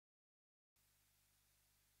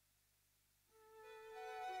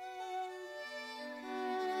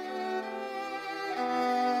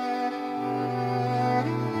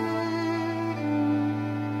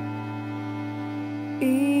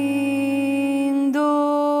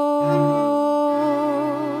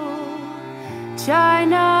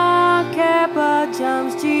China Kappa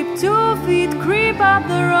jumps jeep, 2 feet creep up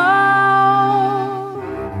the road.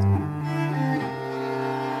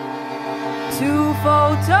 2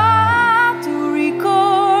 photos to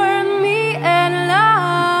record me and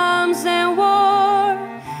lambs and war.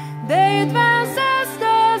 They advance as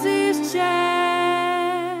does his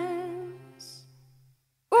chance.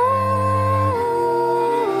 Ooh,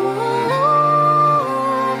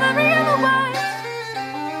 very yellow white.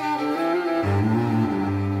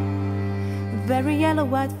 Very yellow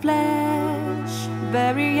white flesh,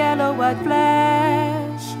 very yellow white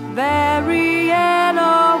flesh, very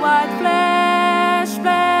yellow white flesh,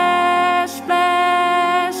 flesh,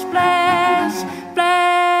 flesh, flesh,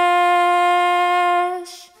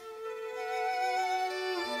 flesh.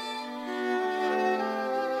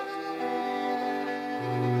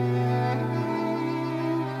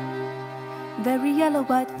 Very yellow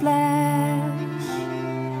white flesh.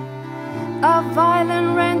 A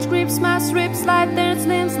violent wrench grips my strips like their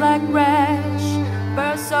limbs like rash.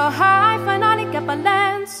 Burst so high, finally Kappa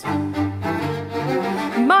lands.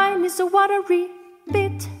 Mine is a watery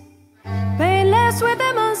bit, painless with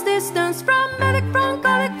immense distance from medic, from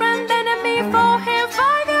colleague, friend, enemy, for him.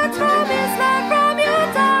 5 yards from his leg, from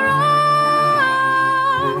you, Taro.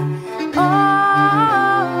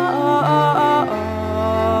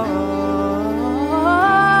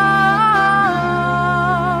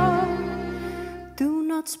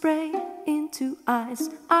 Spray into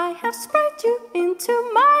eyes. I have sprayed you into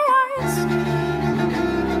my eyes.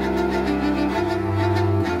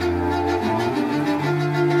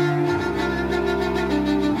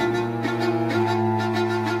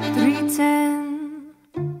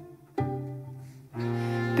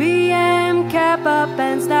 PM Kappa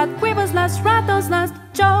pens that quivers last rattles last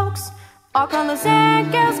jokes. All colors and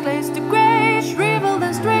gas glazed to grey, shriveled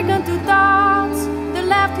and stricken to dots. The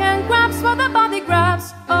left hand grabs for the body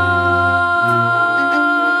grabs.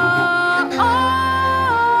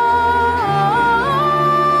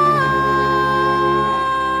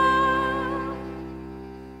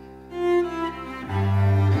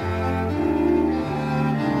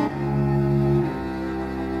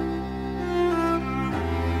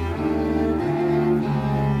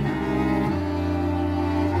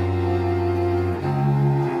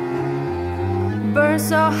 Burst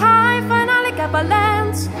so high, finally Kappa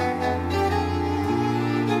lands.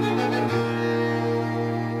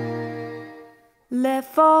 Le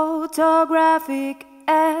photographic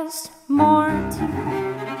as mort.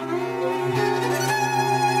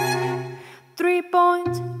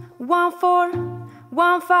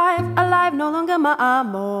 3.1415, alive, no longer my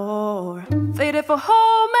amor. Faded for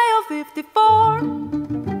home, male 54.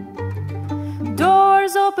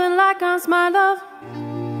 Doors open like arms, my love.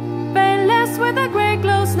 Painless with a great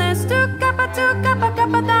closeness. To Kappa,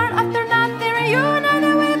 down after not theory.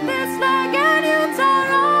 United with this leg and you,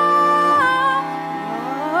 Taro.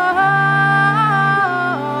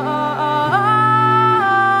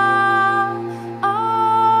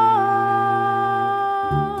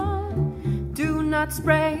 Do not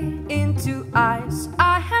spray into eyes.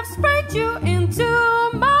 I have sprayed you into